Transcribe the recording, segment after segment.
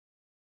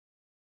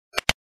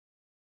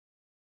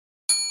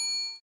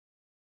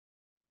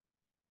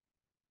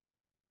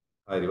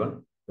Hi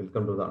everyone,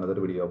 welcome to another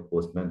video of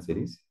Postman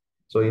series.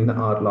 So in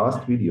our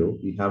last video,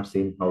 we have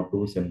seen how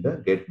to send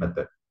the get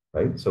method,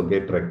 right? So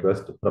get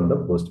request from the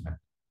Postman.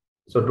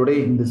 So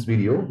today in this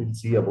video, we'll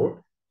see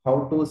about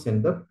how to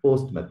send the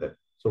post method.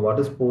 So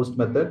what is post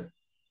method?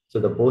 So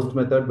the post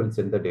method will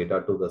send the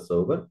data to the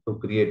server to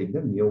creating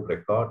the new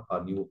record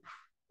or new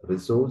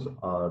resource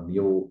or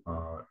new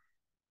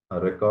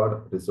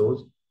record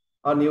resource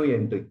or new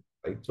entry,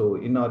 right? So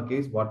in our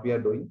case, what we are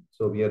doing,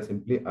 so we are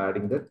simply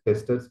adding the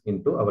testers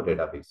into our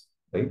database,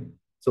 right?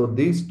 So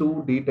these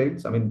two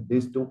details,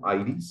 these two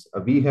IDs,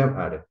 we have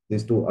added.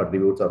 These two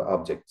attributes or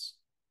objects,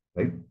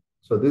 right?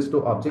 So these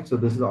two objects, so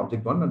this is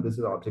object one and this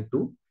is object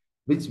two,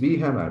 which we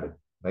have added,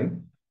 right?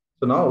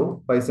 So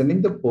now by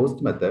sending the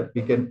post method,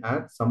 we can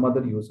add some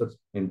other users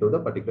into the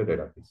particular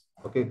database.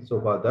 Okay, so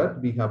for that,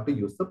 we have to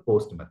use the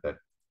post method.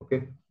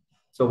 Okay,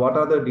 so what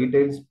are the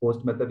details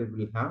post method it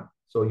will have?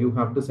 So you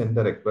have to send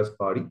the request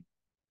body.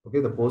 Okay,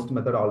 the post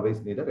method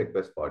always need a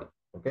request body.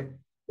 Okay,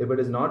 if it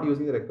is not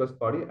using the request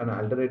body, in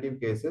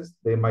alternative cases,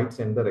 they might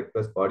send the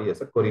request body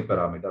as a query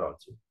parameter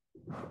also.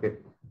 Okay,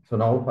 so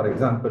now for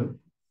example,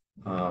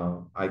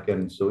 I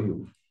can show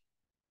you.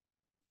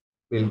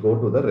 We'll go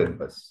to the red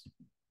bus.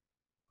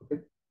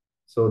 Okay,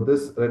 so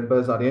this red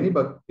bus or any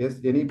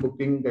any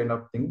booking kind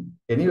of thing,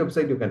 any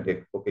website you can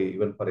take. Okay,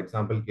 even for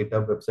example,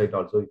 GitHub website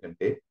also you can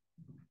take.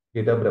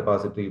 GitHub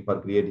repository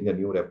for creating a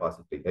new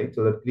repository, right?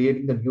 So that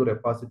creating the new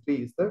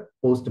repository is the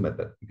post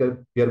method because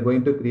we are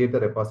going to create the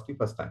repository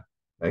first time,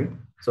 right?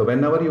 So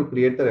whenever you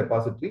create the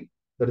repository,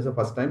 that is the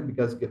first time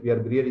because we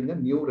are creating a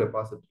new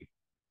repository,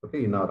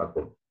 okay, in our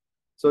account.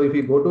 So if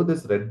you go to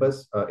this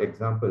Redbus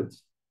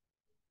examples,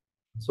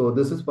 so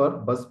this is for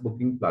bus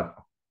booking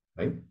platform,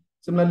 right?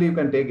 Similarly, you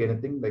can take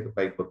anything like a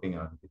bike booking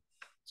or anything.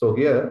 So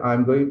here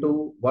I'm going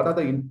to, what are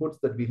the inputs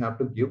that we have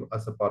to give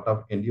as a part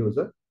of end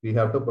user? We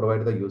have to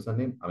provide the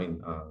username,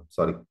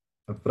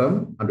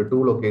 from under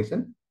two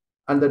location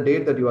and the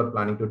date that you are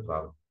planning to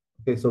travel.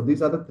 Okay, so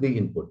these are the three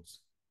inputs.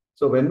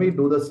 So when we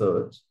do the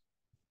search,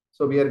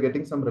 so we are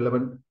getting some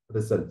relevant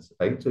results,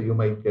 right? So you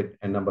might get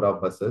a number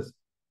of buses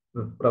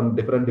from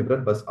different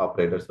bus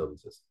operator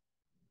services.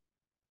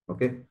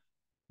 Okay.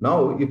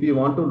 Now, if you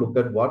want to look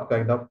at what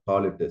kind of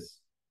call it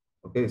is,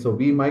 okay, so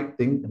we might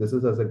think this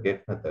is as a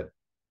get method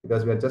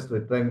because we are just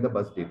retrieving the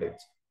bus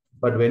details.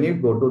 But when you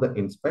go to the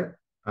inspect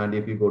and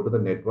if you go to the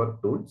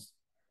network tools,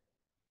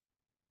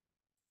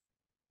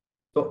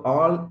 so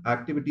all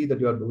activity that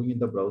you are doing in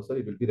the browser,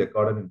 it will be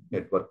recorded in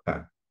network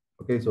tab.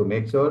 Okay, so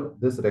make sure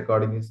this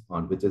recording is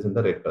on, which is in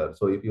the red color.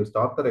 So if you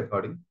stop the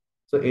recording,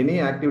 so any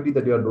activity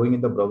that you are doing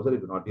in the browser,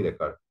 it will not be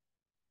recorded.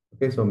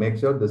 Okay, so make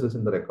sure this is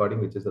in the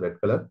recording, which is the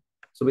red color.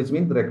 So which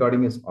means the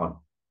recording is on.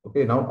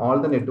 Okay, now all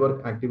the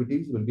network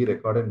activities will be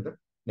recorded in the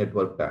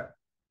network tab.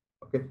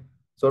 Okay,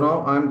 so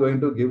now I'm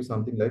going to give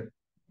something like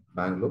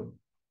Bangalore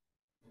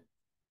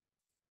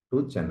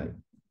to Chennai.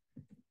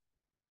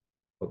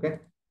 Okay,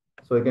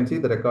 so you can see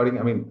the recording,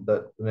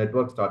 the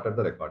network started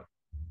the recording.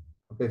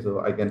 Okay,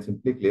 so I can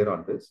simply clear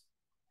on this.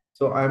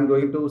 So I'm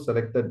going to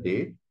select the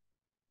date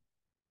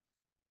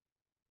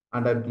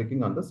and I'm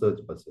clicking on the search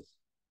buses.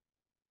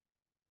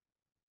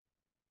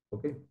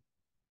 Okay.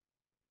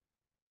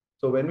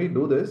 So when we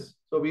do this,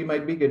 so we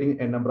might be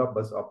getting a number of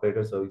bus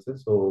operator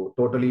services. So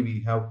totally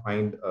we have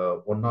find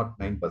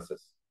 109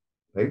 buses,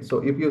 right? So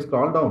if you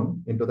scroll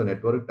down into the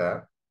network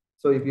tab,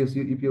 so if you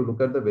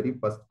look at the very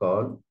first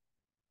call,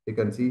 you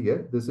can see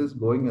here, this is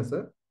going as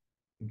a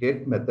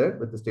get method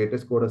with the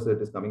status code as it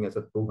is coming as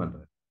a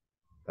 200,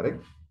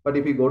 correct? But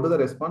if you go to the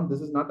response, this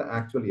is not the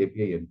actual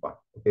API endpoint.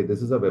 Okay,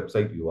 this is a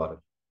website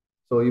URL.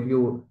 So if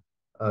you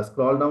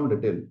scroll down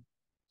little,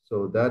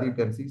 so there you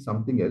can see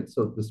something else.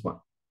 So this one.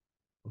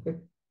 Okay,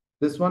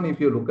 this one, if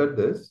you look at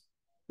this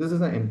is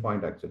an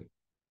endpoint actually.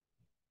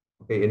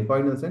 Okay,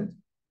 endpoint in the sense.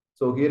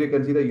 So here you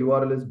can see the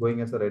URL is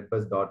going as a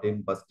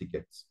redbus.in bus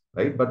tickets,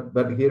 right?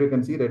 But here you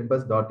can see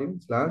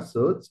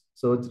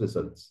redbus.in/search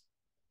results.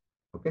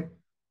 Okay,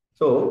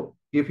 so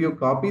if you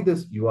copy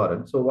this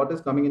URL, so what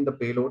is coming in the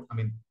payload?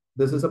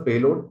 This is a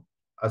payload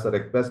as a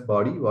request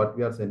body, what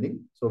we are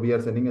sending. So we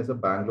are sending as a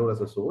Bangalore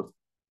as a source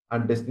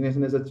and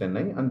destination is a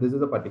Chennai, and this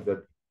is a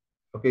particular.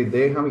 Okay,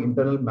 they have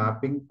internal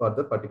mapping for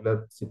the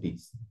particular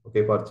cities.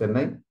 Okay, for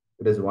Chennai,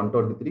 it is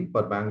 123.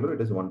 For Bangalore,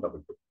 it is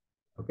 122.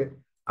 Okay,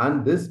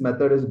 and this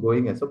method is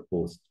going as a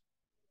post.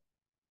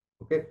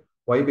 Okay,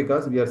 why?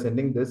 Because we are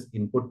sending this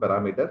input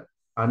parameter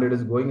and it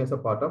is going as a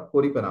part of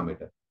query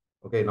parameter.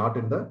 Okay, not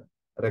in the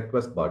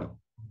request body.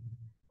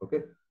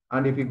 Okay,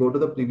 and if you go to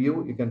the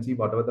preview, you can see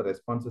whatever the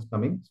response is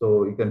coming.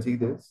 So you can see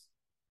this.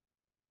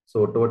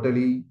 So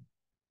totally,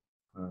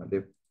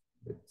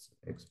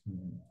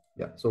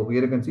 yeah. So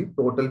here you can see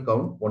total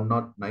count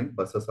 109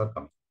 buses are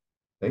coming.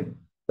 Right.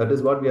 That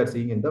is what we are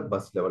seeing in the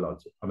bus level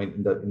also.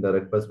 In the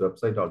Redbus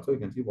website also, you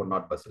can see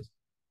 100 buses.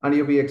 And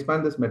if we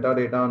expand this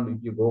metadata and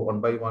if you go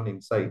one by one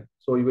inside,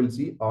 so you will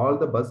see all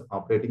the bus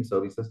operating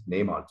services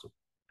name also.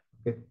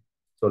 Okay.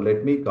 So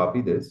let me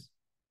copy this.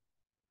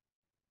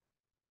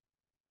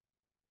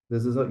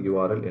 This is a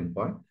URL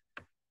endpoint.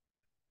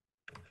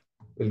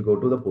 We'll go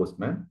to the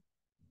Postman.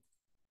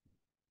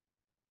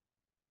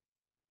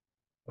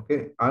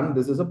 Okay, and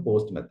this is a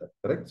post method,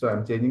 correct? So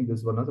I'm changing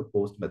this one as a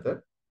post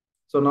method.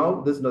 So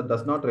now this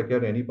does not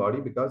require any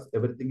body because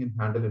everything is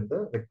handled in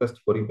the request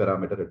query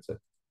parameter itself.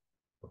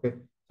 Okay,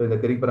 so in the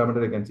query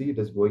parameter, you can see it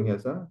is going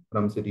as a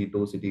from city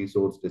to city,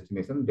 source,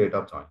 destination, date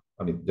of join.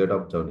 I mean, date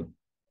of journey.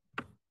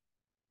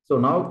 So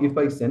now if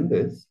I send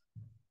this,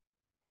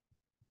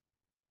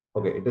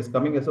 okay, it is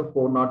coming as a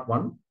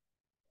 401,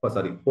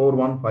 sorry,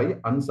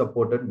 415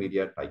 unsupported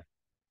media type.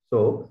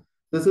 So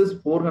this is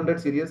 400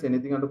 series,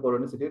 anything under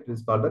 400 series, it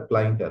is called a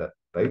client error,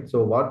 right?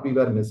 So what we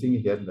were missing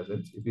here in the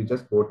sense, if you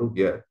just go to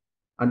here,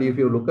 and if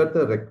you look at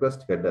the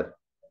request header,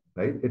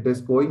 right, it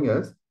is going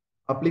as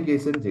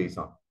application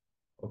JSON.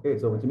 Okay,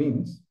 so which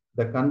means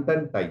the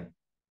content type,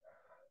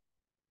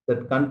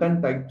 that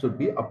content type should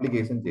be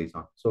application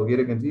JSON. So here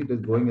you can see it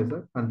is going as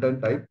a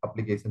content type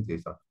application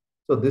JSON.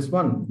 So this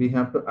one we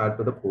have to add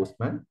to the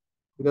Postman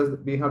because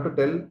we have to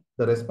tell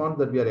the response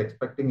that we are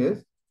expecting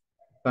is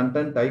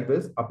content type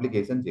is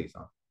application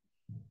JSON.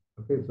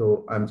 Okay,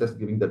 so I'm just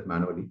giving that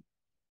manually.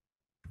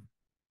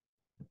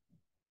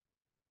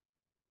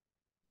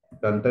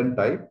 Content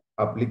type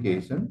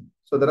application.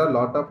 So there are a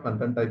lot of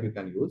content type you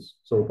can use.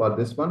 So for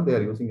this one, they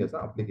are using as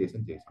an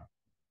application JSON.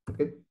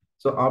 Okay.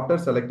 So after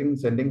selecting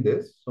sending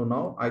this, so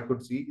now I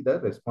could see the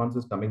response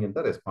is coming in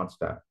the response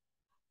tab.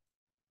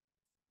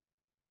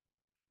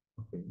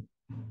 Okay.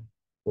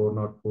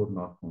 404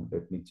 not found.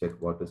 Let me check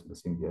what is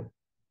missing here.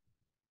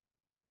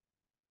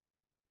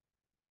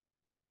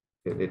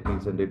 Okay, let me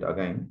send it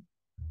again.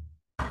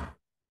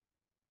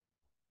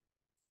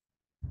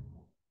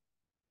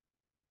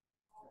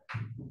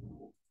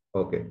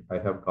 Okay, I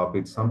have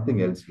copied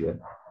something else here.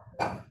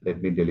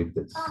 Let me delete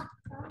this.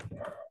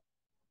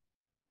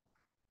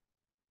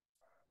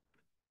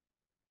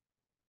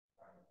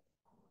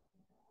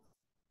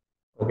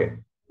 Okay,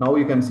 now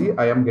you can see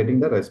I am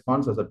getting the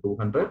response as a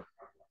 200.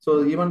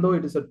 So even though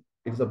it is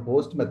a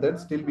post method,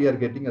 still we are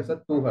getting as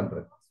a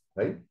 200,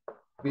 right?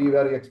 We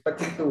were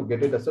expecting to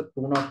get it as a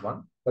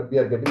 201, but we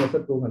are getting as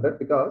a 200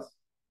 because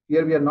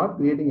here we are not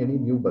creating any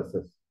new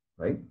buses,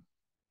 right?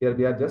 Here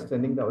we are just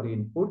sending our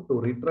input to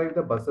retrieve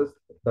the buses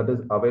that is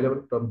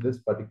available from this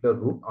particular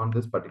route on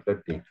this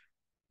particular date.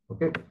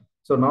 Okay.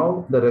 So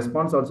now the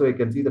response also, you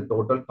can see the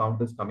total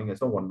count is coming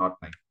as a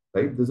 109,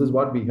 right? This is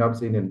what we have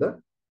seen in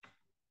the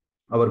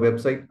our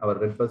website, our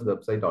Redbus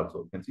website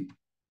also. You can see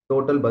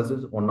total bus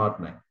is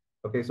 109.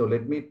 Okay, so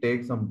let me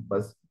take some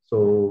bus.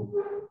 So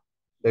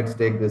let's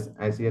take this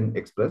Asian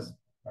Express.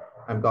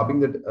 I'm copying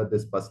that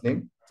this bus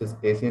name, which is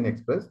Asian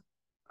Express.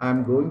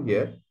 I'm going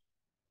here.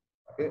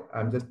 Okay,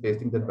 I'm just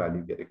pasting that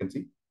value here. You can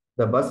see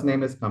the bus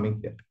name is coming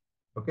here.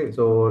 Okay,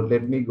 so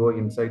let me go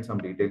inside some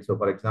details. So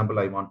for example,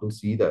 I want to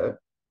see the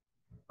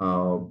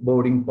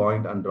boarding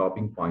point and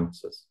dropping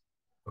points.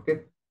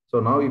 Okay, so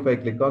now if I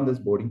click on this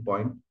boarding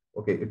point,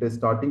 okay, it is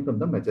starting from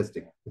the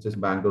Majestic, which is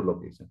Bangalore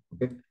location.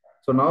 Okay,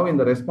 so now in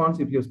the response,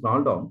 if you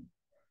scroll down,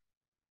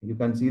 you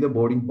can see the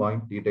boarding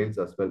point details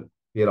as well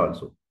here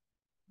also.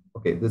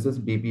 Okay, this is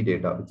BP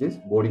data, which is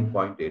boarding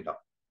point data.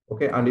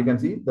 Okay, and you can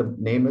see the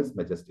name is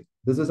Majestic.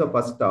 This is a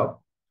first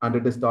stop, and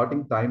it is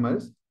starting time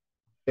as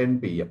 10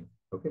 p.m.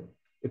 Okay,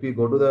 if you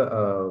go to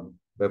the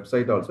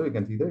website also, you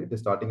can see that it is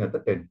starting at the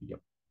 10 p.m.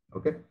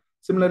 Okay,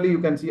 similarly, you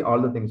can see all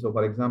the things. So,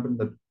 for example,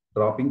 the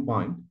dropping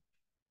point.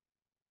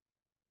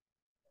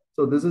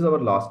 So, this is our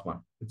last one,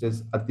 which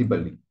is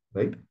Attibali,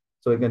 right?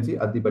 So, you can see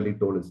Attibali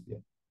toll is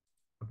here.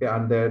 Okay,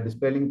 and the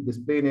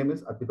display name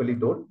is Attibali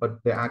toll,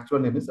 but the actual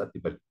name is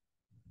Attibali.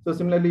 So,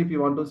 similarly, if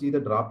you want to see the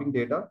dropping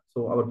data,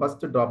 so our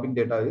first dropping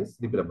data is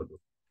Sriperumbudur.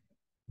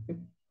 Okay,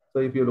 so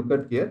if you look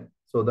at here,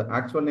 so the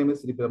actual name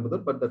is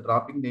Sriperumbudur, but the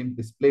dropping name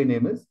display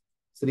name is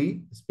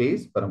Sri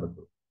space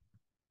Perumbudur.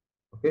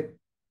 Okay,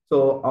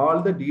 so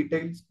all the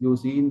details you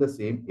see in the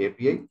same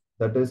API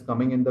that is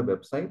coming in the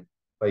website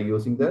by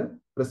using the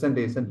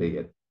presentation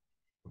layer.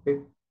 Okay,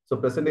 so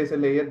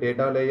presentation layer,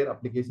 data layer,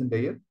 application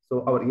layer.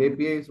 So our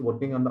API is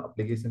working on the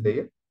application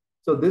layer.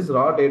 So this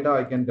raw data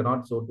I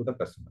cannot show to the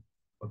customer.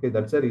 Okay,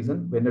 that's the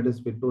reason when it is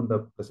fit to the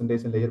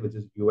presentation layer, which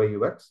is UI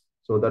UX.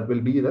 So that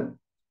will be the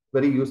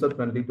very user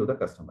friendly to the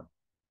customer.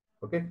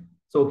 Okay,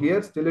 so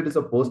here still it is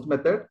a post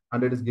method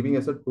and it is giving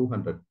us a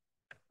 200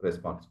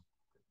 response.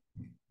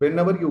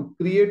 Whenever you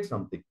create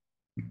something,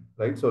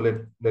 right? So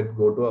let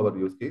go to our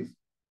use case.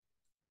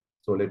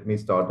 So let me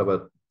start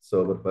our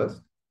server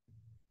first.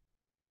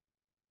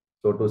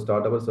 So to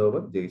start our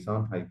server,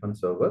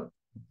 JSON-server,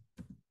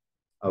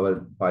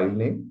 our file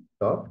name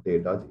dot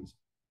data JSON.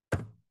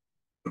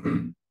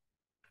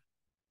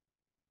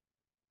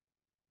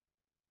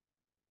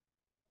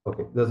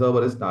 Okay, the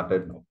server is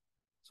started now.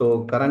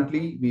 So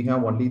currently we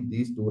have only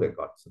these two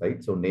records,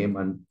 right? So name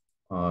and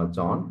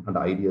John and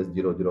ID is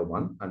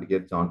 001 and here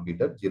John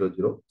Peter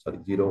 012,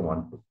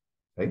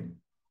 right?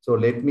 So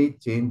let me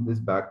change this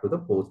back to the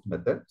post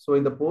method. So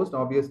in the post,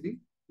 obviously,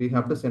 we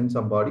have to send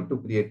somebody to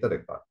create the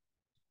record.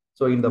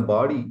 So in the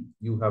body,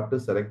 you have to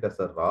select as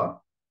a raw.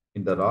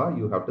 In the raw,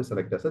 you have to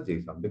select as a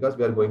JSON because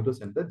we are going to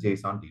send the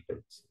JSON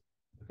details,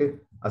 okay,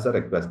 as a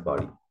request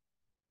body.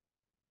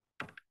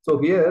 So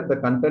here the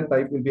content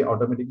type will be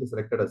automatically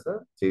selected as a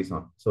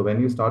JSON. So when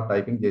you start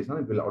typing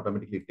JSON, it will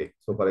automatically take.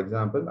 So for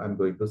example, I'm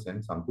going to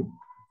send something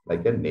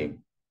like a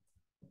name.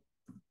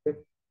 Okay.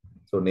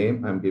 So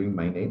name, I'm giving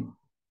my name.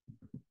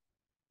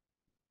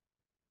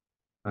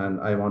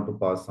 And I want to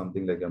pass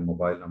something like a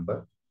mobile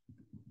number.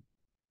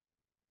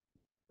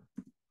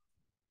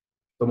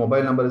 So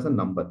mobile number is a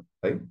number,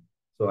 right?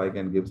 So I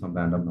can give some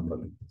random number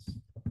like this.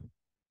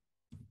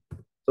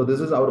 So this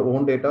is our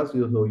own data, so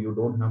you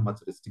don't have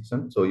much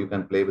restriction, so you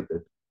can play with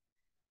it.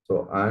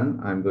 So,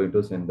 and I'm going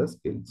to send the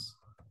skills.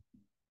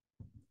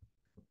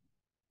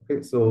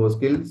 Okay, so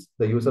skills,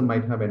 the user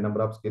might have a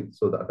number of skills,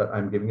 so that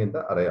I'm giving in the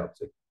array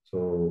object.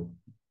 So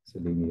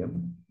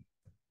Selenium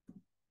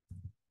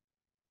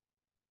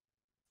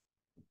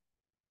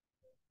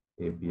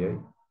API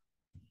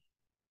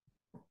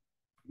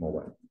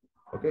mobile.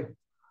 Okay.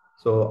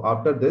 So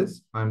after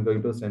this, I'm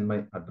going to send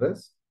my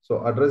address.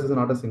 So address is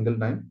not a single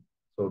time,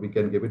 so we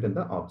can give it in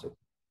the object.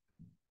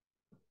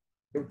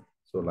 Okay.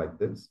 So like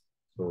this.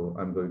 So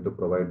I'm going to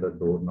provide the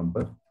door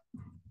number.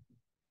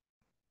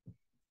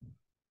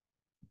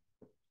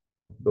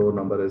 Door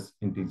number is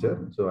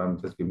integer, so I'm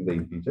just giving the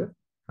integer,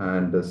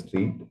 and the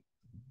street.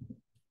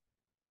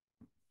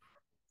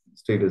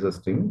 Street is a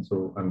string,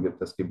 so I'm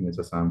just giving it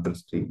a sample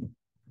street,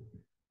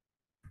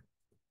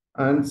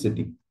 and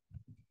city.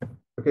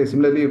 Okay,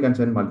 similarly, you can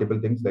send multiple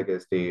things like a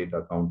state,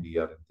 a county,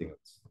 or anything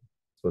else.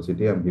 So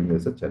city, I'm giving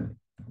as a Chennai.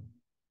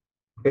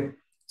 Okay,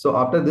 so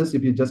after this,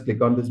 if you just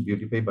click on this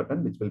beautify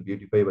button, which will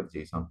beautify your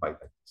JSON file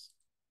like this.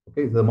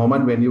 Okay, the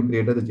moment when you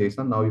created the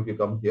JSON, now if you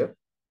come here,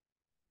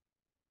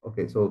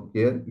 okay, so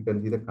here you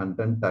can see the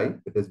content type,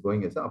 it is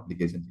going as an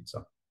application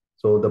JSON.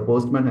 So the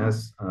Postman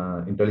has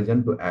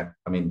intelligent to act,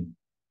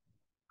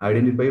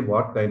 identify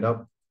what kind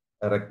of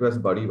a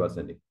request body you are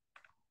sending.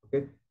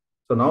 Okay,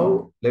 so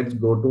now let's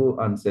go to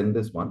and send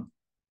this one.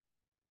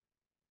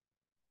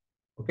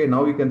 Okay,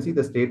 now you can see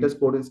the status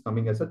code is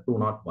coming as a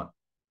 201.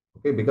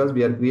 Okay, because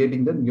we are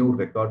creating the new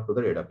record to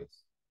the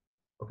database.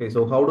 Okay,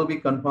 so how do we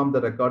confirm the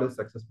record is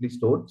successfully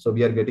stored? So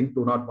we are getting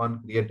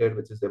 201 created,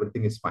 which is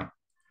everything is fine.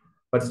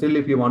 But still,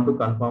 if you want to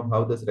confirm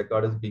how this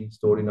record is being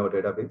stored in our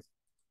database,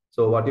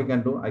 so what you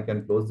can do, I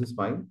can close this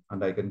file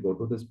and I can go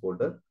to this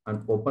folder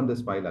and open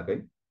this file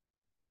again.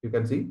 You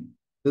can see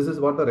this is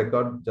what the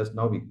record just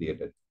now we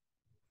created.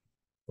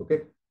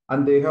 Okay,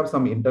 and they have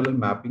some internal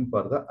mapping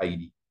for the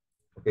ID.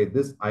 Okay,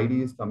 this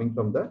ID is coming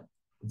from the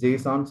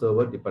JSON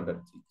server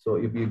dependency. So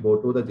if you go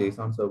to the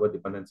JSON server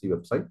dependency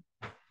website,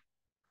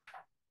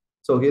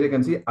 so here you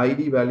can see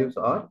ID values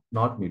are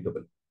not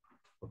mutable.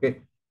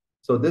 Okay,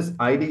 so this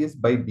ID is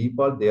by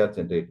default they are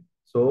generated.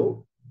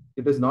 So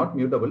it is not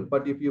mutable,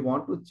 but if you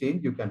want to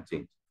change, you can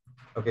change.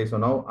 Okay, so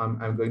now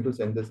I'm going to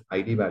send this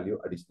ID value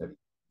additionally.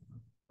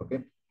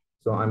 Okay,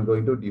 so I'm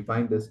going to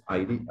define this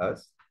ID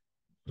as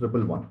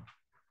 111.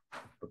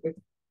 Okay,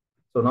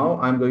 so now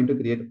I'm going to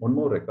create one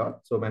more record.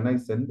 So when I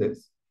send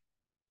this,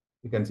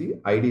 you can see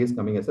ID is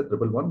coming as a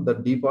 111. The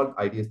default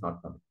ID is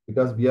not coming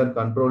because we are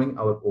controlling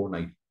our own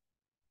ID.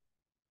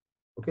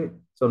 Okay,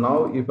 so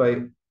now if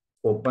I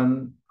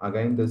open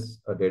again this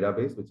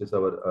database, which is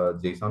our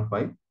JSON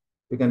file,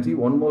 you can see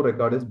one more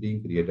record is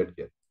being created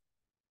here.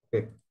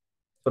 Okay,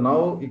 so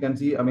now you can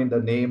see,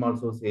 the name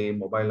also same,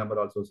 mobile number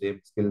also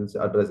same, skills,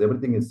 address,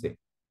 everything is same,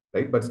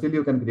 right? But still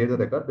you can create a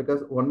record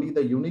because only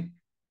the unique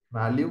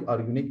value or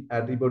unique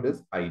attribute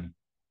is ID.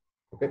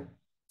 Okay,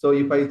 so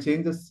if I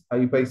change this,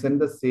 if I send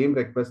the same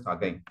request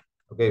again,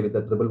 okay, with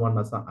the 111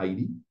 as an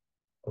ID,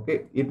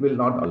 okay, it will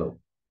not allow.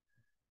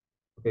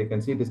 Okay, you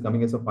can see it is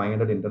coming as a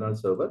 500 internal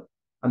server,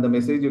 and the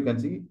message you can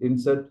see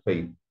insert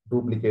fail,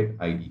 duplicate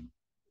ID,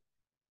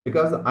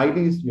 because the ID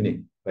is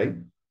unique, right?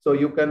 So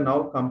you can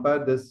now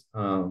compare this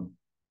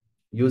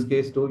use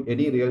case to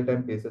any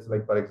real-time cases.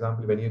 Like for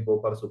example, when you go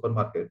for a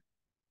supermarket,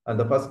 and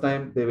the first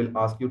time they will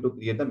ask you to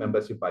create the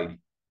membership ID,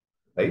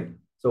 right?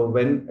 So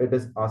when it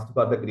is asked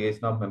for the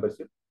creation of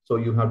membership, so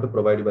you have to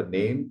provide your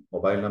name,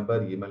 mobile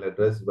number, email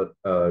address,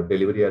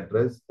 delivery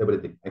address,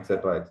 everything,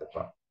 etc.,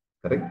 etc.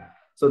 Correct?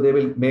 So they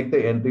will make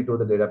the entry to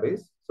the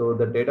database. So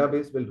the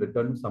database will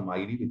return some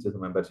ID, which is a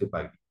membership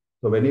ID.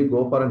 So when you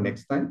go for a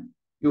next time,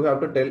 you have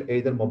to tell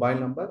either mobile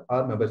number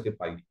or membership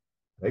ID,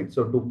 right?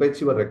 So to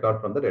fetch your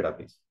record from the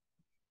database.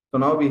 So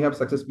now we have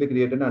successfully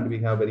created and we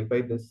have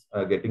verified this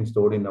getting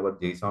stored in our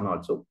JSON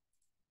also.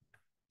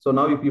 So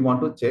now if you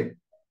want to check,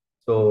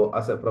 so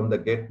as from the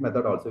get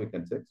method also you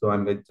can check. So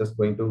I'm just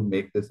going to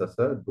make this as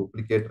a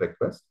duplicate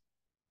request.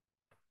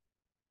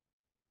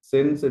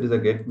 Since it is a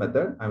get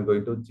method, I'm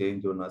going to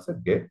change one as a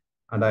get,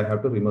 and I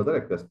have to remove the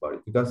request body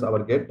because our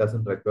get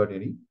doesn't require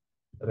any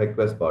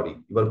request body.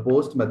 Your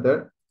post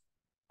method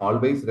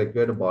always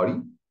require a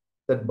body.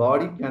 That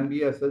body can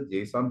be as a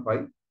JSON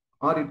file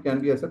or it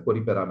can be as a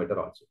query parameter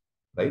also,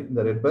 right? In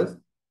the request,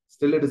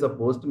 still it is a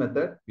post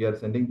method. We are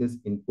sending this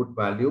input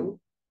value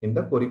in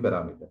the query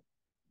parameter.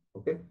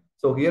 Okay.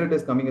 So here it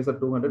is coming as a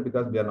 200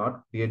 because we are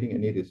not creating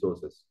any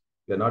resources.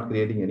 We are not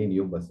creating any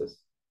new buses.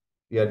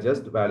 We are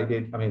just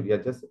we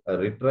are just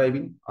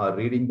retrieving or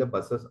reading the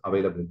buses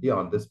availability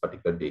on this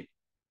particular day.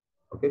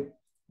 Okay.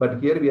 but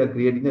here we are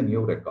creating a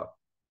new record.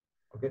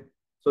 Okay.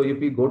 So if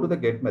we go to the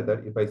get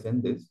method, if I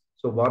send this,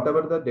 so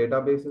whatever the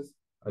databases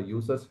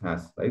users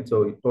has, right? So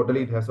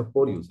totally it has a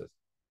 4 users.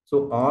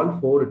 So all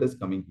 4 it is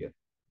coming here.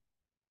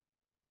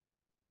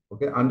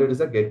 Okay. And it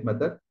is a get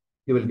method.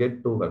 You will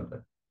get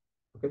 200.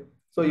 Okay.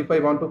 So if I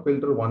want to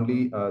filter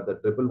only the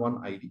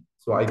 111 ID,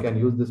 so I can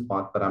use this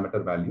path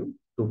parameter value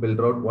to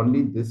filter out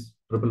only this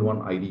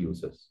 111 ID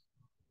users.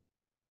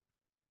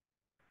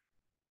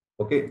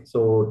 Okay,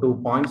 so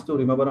 2 points to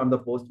remember on the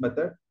post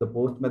method. The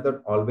post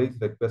method always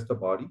request a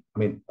body. I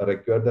mean,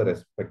 require the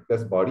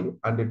request body,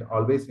 and it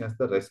always has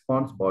the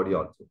response body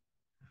also.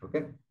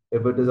 Okay,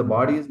 if it is a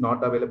body is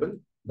not available,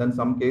 then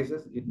some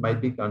cases it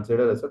might be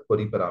considered as a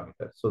query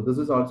parameter. So this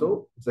is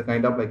also it's a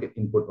kind of like an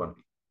input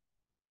only.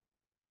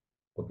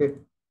 Okay,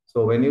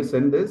 so when you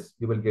send this,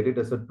 you will get it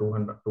as a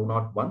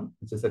 201,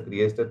 which is a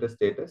created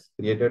status.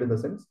 Created in the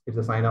sense it's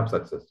a sign of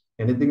success.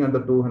 Anything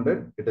under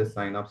 200, it is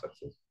sign of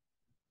success.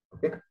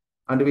 Okay.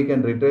 And we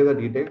can retrieve the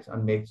details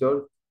and make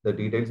sure the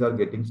details are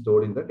getting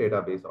stored in the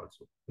database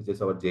also, which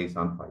is our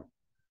JSON file.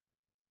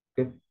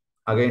 Okay.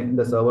 Again, in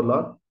the server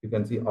log, you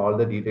can see all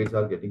the details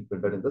are getting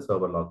printed in the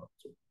server log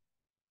also.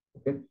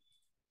 Okay.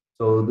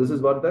 So this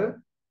is what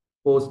the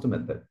post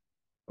method.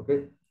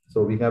 Okay.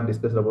 So we have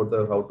discussed about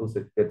the how to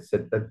set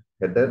the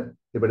header.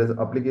 If it is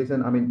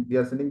application, I mean, we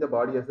are sending the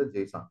body as a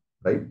JSON,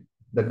 right?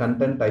 The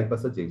content type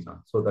as a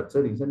JSON. So that's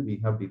the reason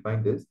we have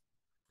defined this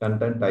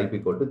content type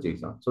equal to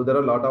JSON. So there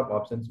are a lot of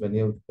options when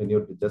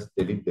you just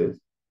delete this.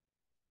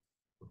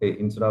 Okay,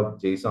 instead of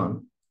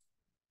JSON.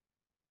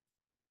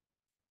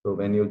 So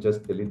when you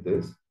just delete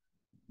this,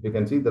 you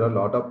can see there are a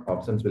lot of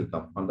options will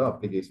come on the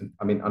application.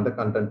 I mean, on the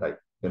content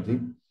type. You can see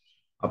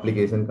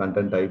application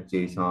content type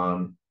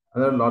JSON.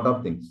 And there are a lot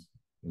of things.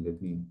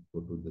 Let me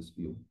go to this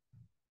view.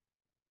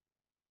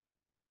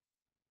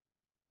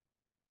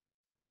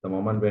 The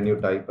moment when you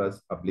type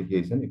as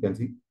application, you can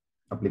see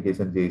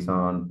application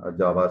JSON,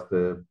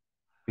 JavaScript,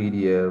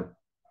 PDF,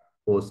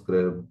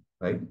 PostScript,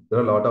 right? There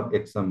are a lot of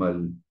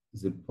XML,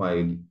 zip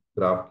file,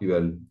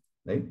 GraphQL,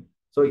 right?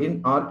 So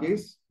in our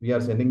case, we are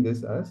sending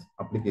this as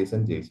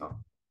application JSON.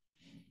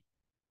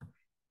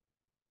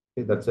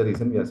 Okay, that's the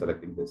reason we are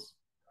selecting this.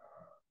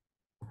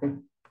 Okay.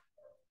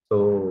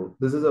 So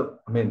this is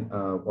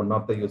one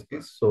of the use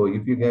case. So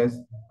if you guys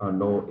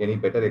know any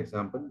better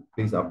example,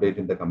 please update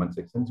in the comment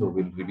section. So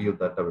we'll review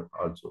that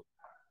also.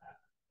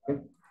 Okay.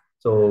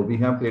 So we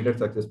have created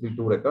successfully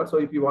 2 records. So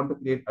if you want to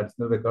create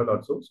additional record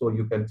also, so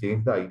you can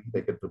change the ID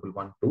like a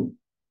 1112.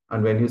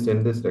 And when you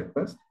send this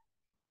request,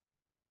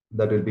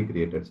 that will be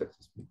created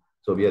successfully.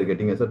 So we are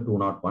getting as a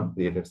 201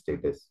 created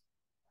status.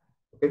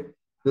 Okay.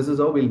 This is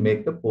how we'll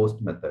make the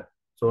post method.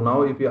 So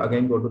now if you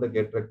again go to the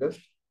get request,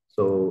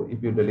 so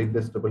if you delete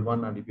this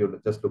 111 and if you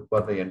just look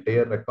for the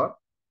entire record,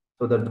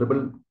 so the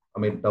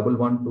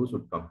 112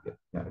 should come here.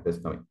 Yeah, it is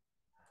coming.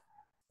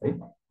 Right.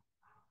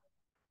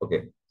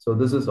 Okay. So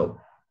this is how.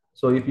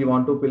 So if you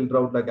want to filter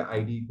out like an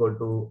ID equal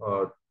to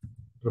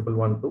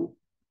 1112,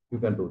 you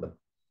can do that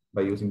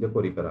by using the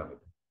query parameter.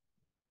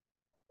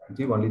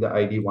 See, only the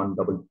ID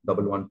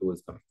 11112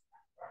 is coming.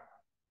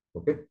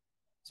 Okay.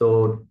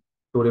 So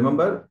to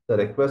remember, the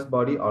request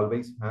body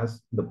always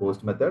has the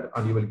post method,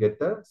 and you will get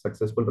the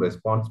successful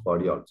response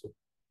body also.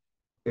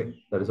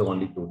 Okay. That is the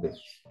only 2 things.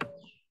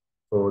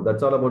 So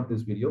that's all about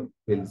this video.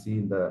 We'll see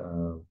in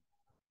the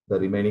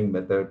remaining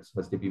methods,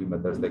 HTTP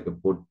methods like a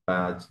put,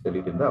 patch,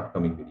 delete in the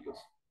upcoming videos.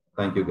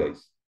 Thank you,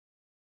 guys.